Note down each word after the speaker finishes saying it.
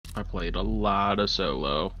I played a lot of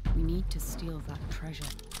solo. We need to steal that treasure.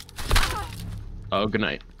 Oh, good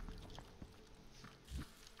night.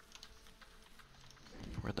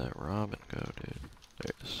 Where'd that Robin go, dude? There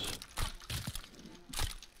it is.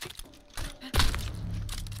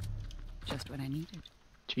 Just what I needed.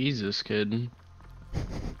 Jesus, kid.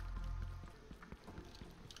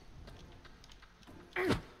 You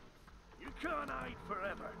can't hide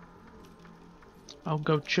forever. I'll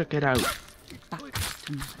go check it out. Back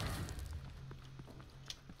to me.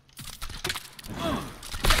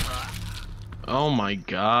 Oh my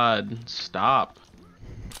god. Stop.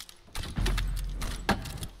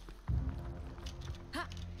 I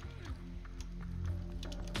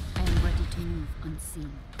am ready to move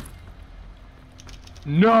unseen.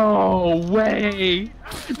 No way!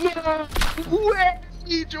 No way,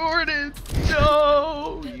 Jordan!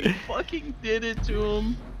 No! You fucking did it to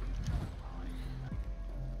him.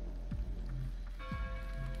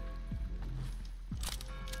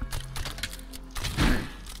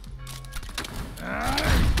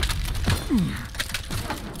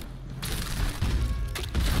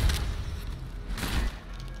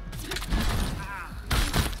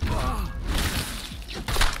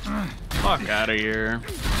 Fuck out of here.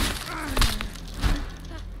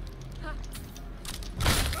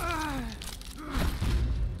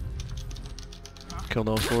 Killed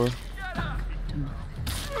all four.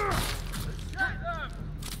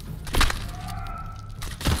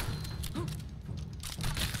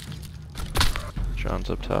 John's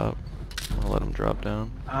up top. I'll let him drop down.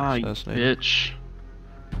 Ah, you Assassinate. bitch.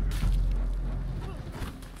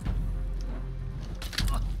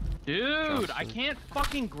 Dude, I can't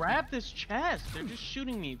fucking grab this chest. They're just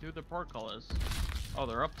shooting me through the portcullis. Oh,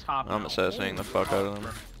 they're up top I'm now. assassinating the fuck out of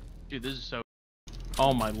them. Dude, this is so...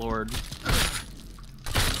 Oh my lord.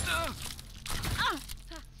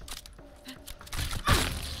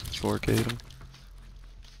 4K'd him.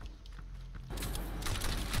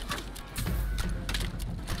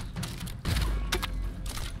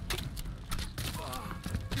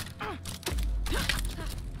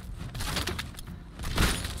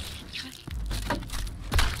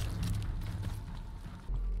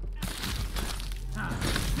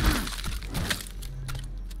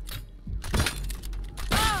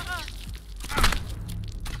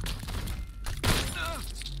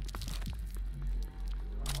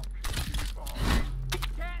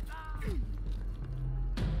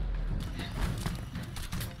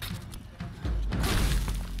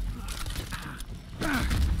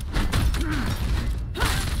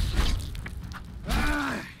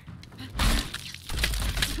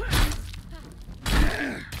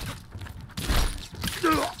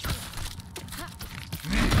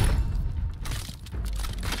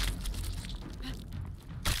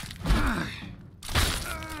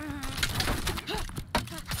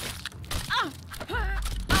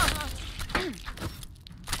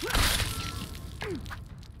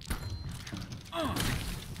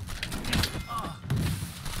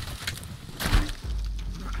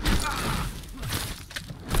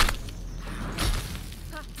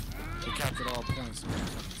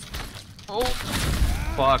 Oh,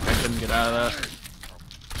 fuck, I couldn't get out of that.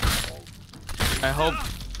 I hope...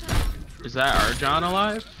 Is that our John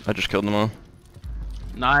alive? I just killed them all.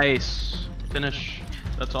 Nice. Finish.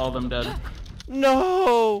 That's all of them dead.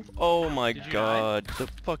 No! Oh my Did you god. The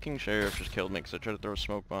fucking sheriff just killed me because I tried to throw a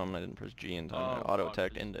smoke bomb and I didn't press G in time. I Oh, auto fuck,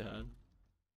 attacked he's into him. dead.